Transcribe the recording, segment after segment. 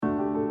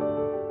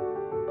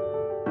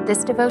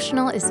This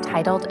devotional is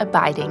titled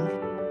Abiding.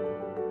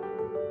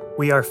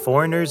 We are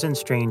foreigners and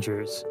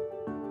strangers,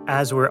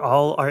 as were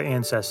all our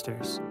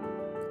ancestors.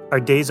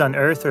 Our days on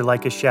earth are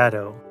like a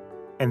shadow,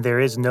 and there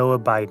is no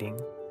abiding.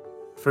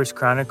 1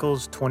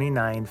 Chronicles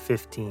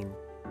 29:15.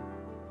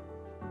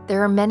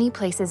 There are many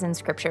places in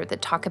Scripture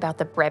that talk about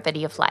the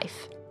brevity of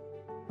life.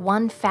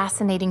 One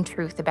fascinating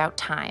truth about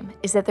time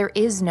is that there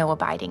is no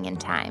abiding in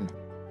time.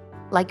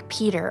 Like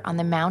Peter on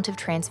the Mount of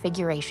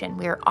Transfiguration,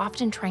 we are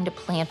often trying to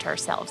plant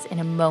ourselves in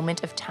a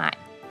moment of time.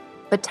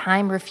 But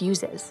time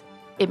refuses.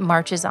 It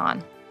marches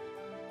on.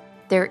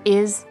 There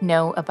is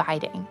no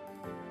abiding.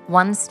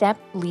 One step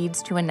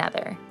leads to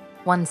another.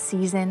 One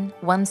season,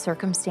 one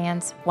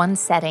circumstance, one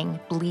setting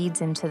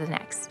bleeds into the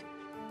next.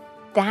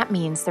 That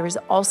means there is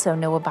also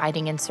no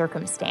abiding in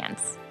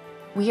circumstance.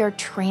 We are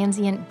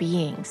transient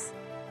beings.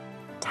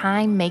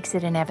 Time makes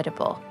it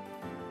inevitable.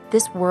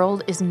 This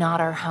world is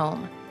not our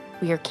home.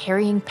 We are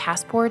carrying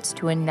passports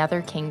to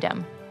another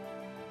kingdom.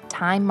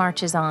 Time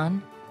marches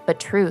on, but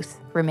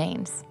truth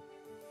remains.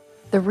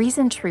 The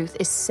reason truth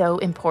is so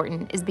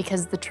important is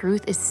because the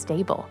truth is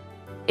stable.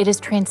 It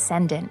is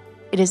transcendent.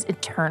 It is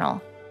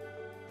eternal.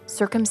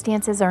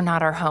 Circumstances are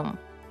not our home.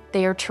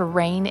 They are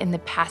terrain in the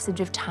passage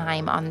of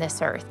time on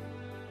this earth.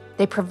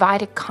 They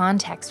provide a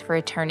context for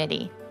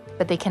eternity,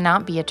 but they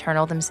cannot be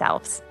eternal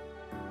themselves.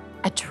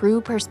 A true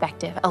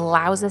perspective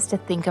allows us to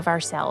think of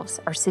ourselves,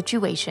 our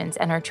situations,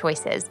 and our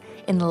choices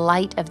in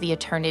light of the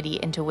eternity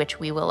into which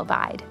we will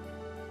abide.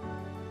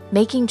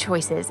 Making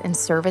choices in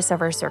service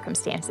of our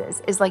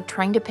circumstances is like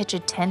trying to pitch a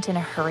tent in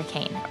a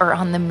hurricane or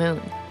on the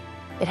moon.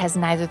 It has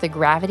neither the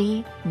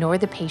gravity nor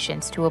the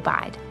patience to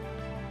abide.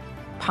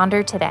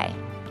 Ponder today.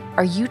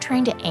 Are you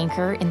trying to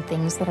anchor in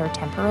things that are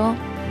temporal?